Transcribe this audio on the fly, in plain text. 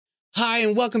Hi,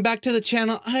 and welcome back to the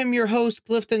channel. I'm your host,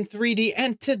 Clifton3D,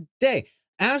 and today,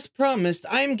 as promised,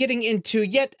 I'm getting into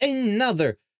yet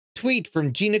another tweet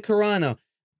from Gina Carano.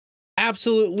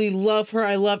 Absolutely love her.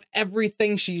 I love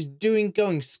everything she's doing,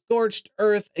 going scorched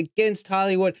earth against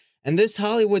Hollywood, and this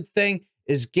Hollywood thing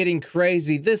is getting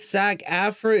crazy. This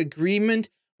SAG-AFTRA agreement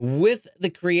with the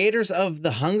creators of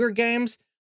the Hunger Games?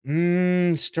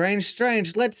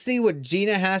 Strange. Let's see what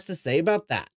Gina has to say about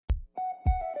that.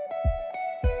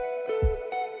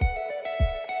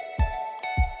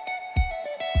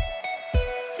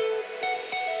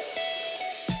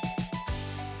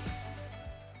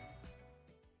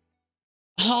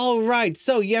 All right,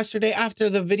 so yesterday after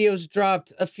the videos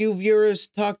dropped, a few viewers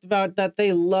talked about that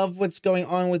they love what's going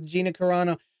on with Gina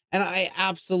Carano, and I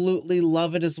absolutely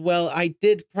love it as well. I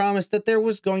did promise that there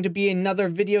was going to be another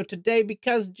video today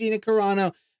because Gina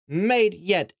Carano made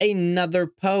yet another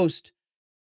post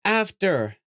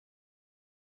after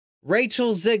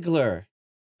Rachel Zegler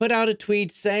put out a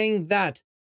tweet saying that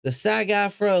the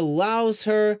SAG-AFTRA allows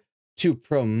her to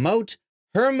promote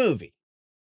her movie.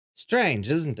 Strange,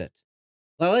 isn't it?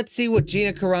 Well, let's see what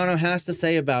Gina Carano has to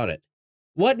say about it.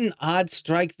 What an odd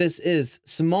strike this is.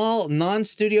 Small,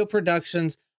 non-studio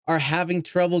productions are having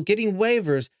trouble getting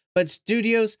waivers, but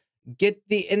studios get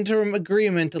the interim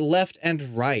agreement left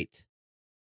and right.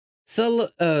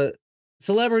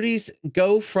 Celebrities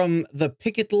go from the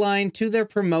picket line to their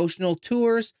promotional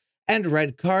tours and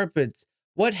red carpets.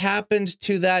 What happened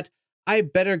to that "I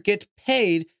better get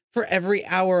paid for every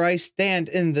hour I stand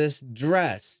in this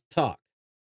dress" talk?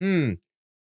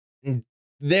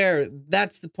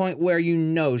 That's the point where you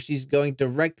know she's going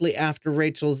directly after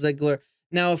Rachel Zegler.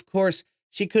 Now, of course,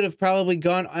 she could have probably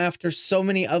gone after so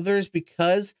many others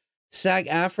because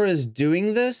SAG-AFTRA is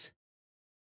doing this.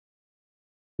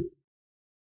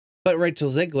 But Rachel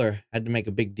Zegler had to make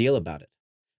a big deal about it.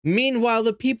 Meanwhile,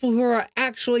 the people who are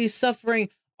actually suffering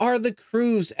are the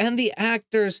crews and the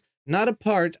actors not a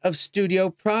part of studio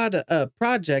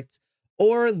projects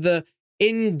or the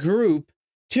in-group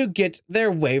to get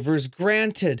their waivers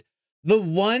granted. The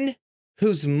one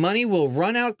whose money will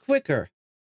run out quicker.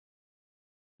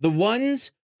 The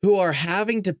ones who are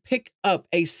having to pick up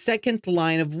a second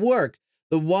line of work.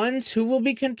 The ones who will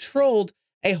be controlled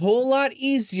a whole lot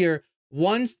easier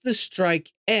once the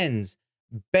strike ends,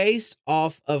 based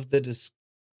off of the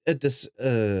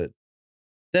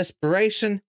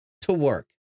desperation to work.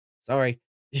 Sorry.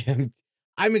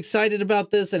 I'm excited about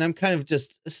this, and I'm kind of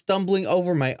just stumbling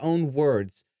over my own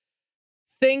words.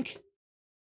 Think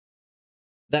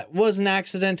that was an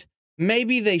accident.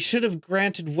 Maybe they should have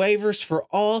granted waivers for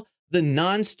all the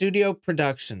non-studio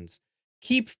productions.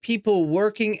 Keep people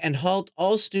working and halt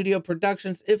all studio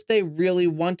productions if they really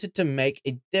wanted to make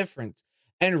a difference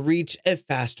and reach a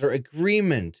faster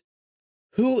agreement.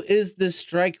 Who is this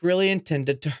strike really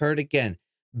intended to hurt again?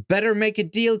 Better make a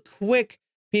deal quick.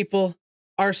 People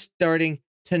are starting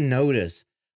to notice.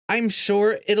 I'm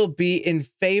sure it'll be in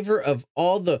favor of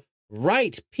all the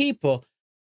right people,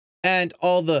 and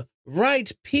all the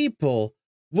right people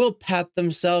will pat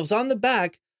themselves on the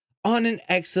back on an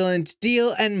excellent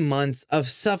deal and months of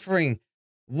suffering.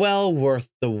 Well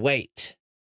worth the wait.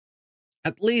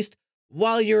 At least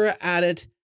while you're at it,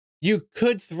 you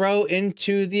could throw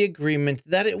into the agreement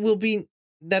that it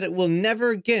will never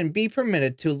again be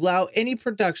permitted to allow any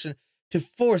production to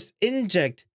force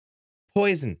inject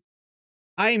poison.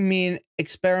 I mean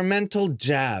experimental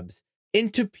jabs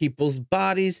into people's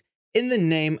bodies in the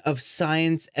name of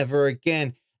science ever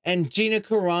again. And Gina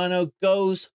Carano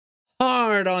goes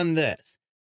hard on this.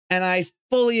 And I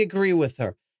fully agree with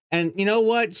her. And you know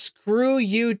what? Screw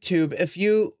YouTube if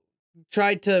you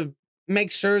try to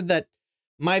make sure that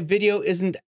my video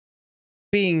isn't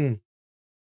being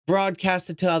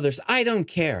broadcasted to others. I don't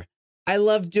care. I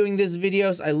love doing these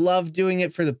videos. I love doing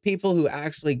it for the people who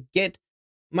actually get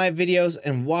my videos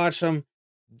and watch them.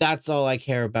 That's all I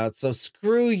care about. So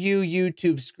screw you,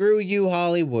 YouTube. Screw you,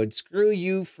 Hollywood. Screw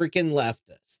you, freaking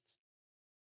leftists.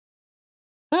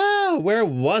 Where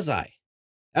was I?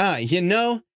 You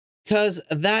know, because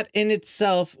that in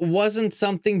itself wasn't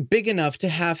something big enough to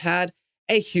have had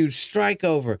a huge strike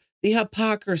over. The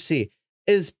hypocrisy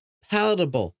is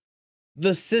palatable.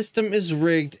 The system is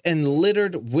rigged and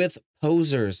littered with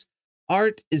posers.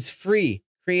 Art is free.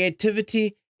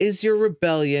 Creativity is your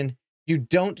rebellion. You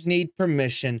don't need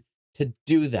permission to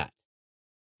do that.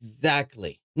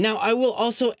 Exactly. Now, I will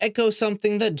also echo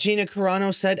something that Gina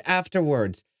Carano said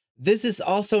afterwards. This is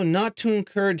also not to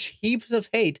encourage heaps of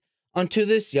hate onto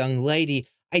this young lady.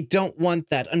 I don't want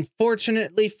that.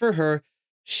 Unfortunately for her,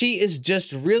 she is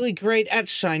just really great at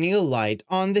shining a light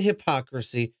on the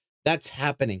hypocrisy that's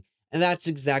happening. And that's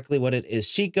exactly what it is.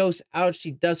 She goes out,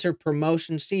 she does her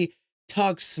promotion, she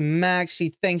talks smack, she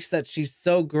thinks that she's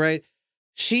so great.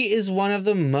 She is one of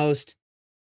the most,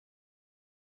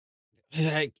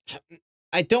 I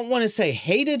don't want to say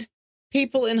hated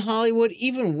people in Hollywood,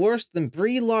 even worse than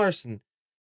Brie Larson.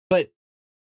 But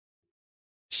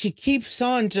she keeps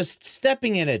on just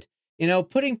stepping in it, you know,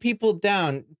 putting people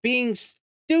down, being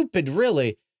stupid,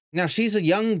 really. Now, she's a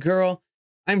young girl.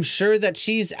 I'm sure that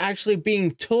she's actually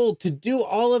being told to do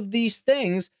all of these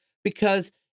things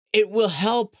because it will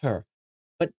help her.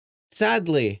 But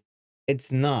sadly,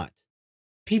 it's not.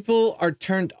 People are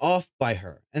turned off by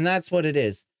her, and that's what it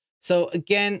is. So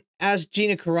again, as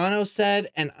Gina Carano said,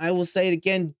 and I will say it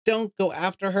again, don't go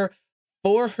after her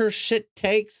for her shit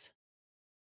takes.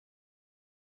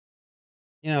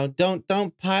 You know,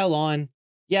 don't pile on.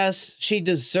 Yes, she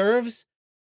deserves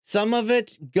some of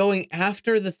it, going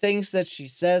after the things that she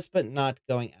says, but not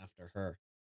going after her.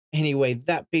 Anyway,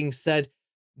 that being said,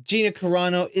 Gina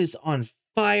Carano is on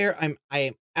fire. I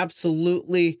am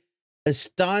absolutely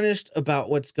astonished about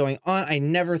what's going on. I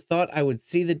never thought I would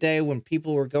see the day when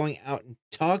people were going out and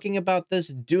talking about this,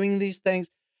 doing these things.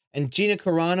 And Gina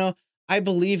Carano, I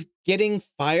believe getting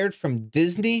fired from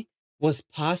Disney was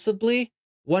possibly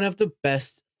one of the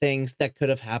best things that could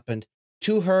have happened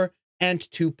to her and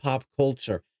to pop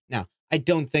culture. Now, I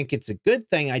don't think it's a good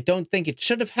thing. I don't think it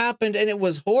should have happened, and it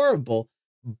was horrible.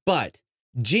 But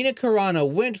Gina Carano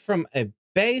went from a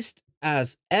based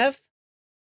as F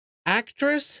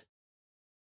actress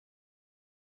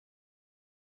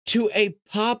to a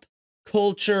pop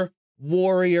culture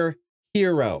warrior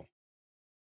hero.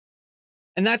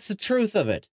 And that's the truth of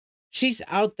it. She's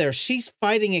out there. She's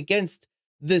fighting against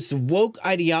this woke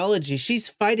ideology. She's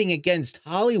fighting against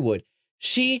Hollywood.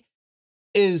 She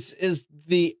is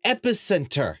the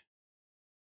epicenter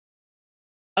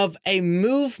of a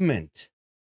movement.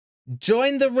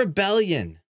 Join the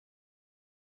rebellion.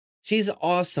 She's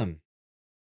awesome.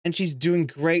 And she's doing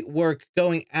great work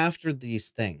going after these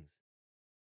things.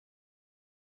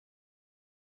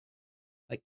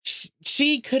 Like,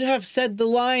 she could have said the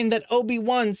line that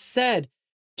Obi-Wan said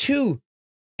to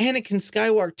Anakin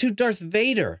Skywalker, to Darth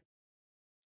Vader.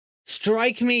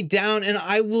 Strike me down and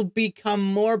I will become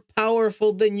more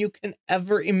powerful than you can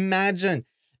ever imagine.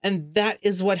 And that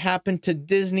is what happened to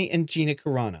Disney and Gina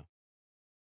Carano.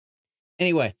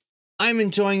 Anyway, I'm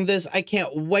enjoying this. I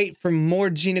can't wait for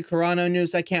more Gina Carano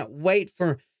news. I can't wait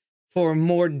for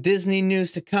more Disney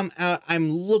news to come out. I'm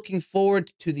looking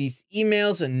forward to these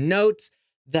emails and notes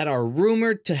that are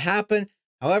rumored to happen.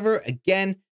 However,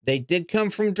 again, they did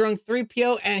come from Drunk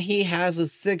 3PO, and he has a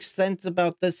sixth sense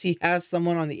about this. He has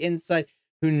someone on the inside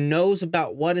who knows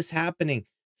about what is happening.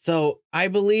 So I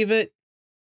believe it.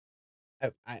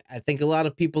 I think a lot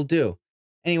of people do.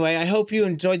 Anyway, I hope you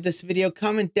enjoyed this video.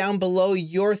 Comment down below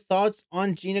your thoughts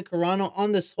on Gina Carano,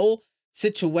 on this whole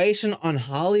situation, on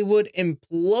Hollywood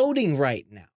imploding right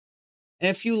now.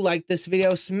 And if you like this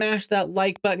video, smash that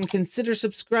like button. Consider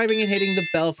subscribing and hitting the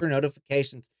bell for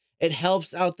notifications. It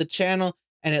helps out the channel,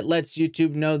 and it lets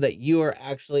YouTube know that you are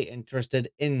actually interested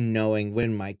in knowing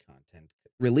when my content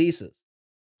releases.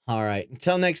 All right,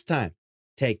 until next time,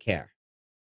 take care.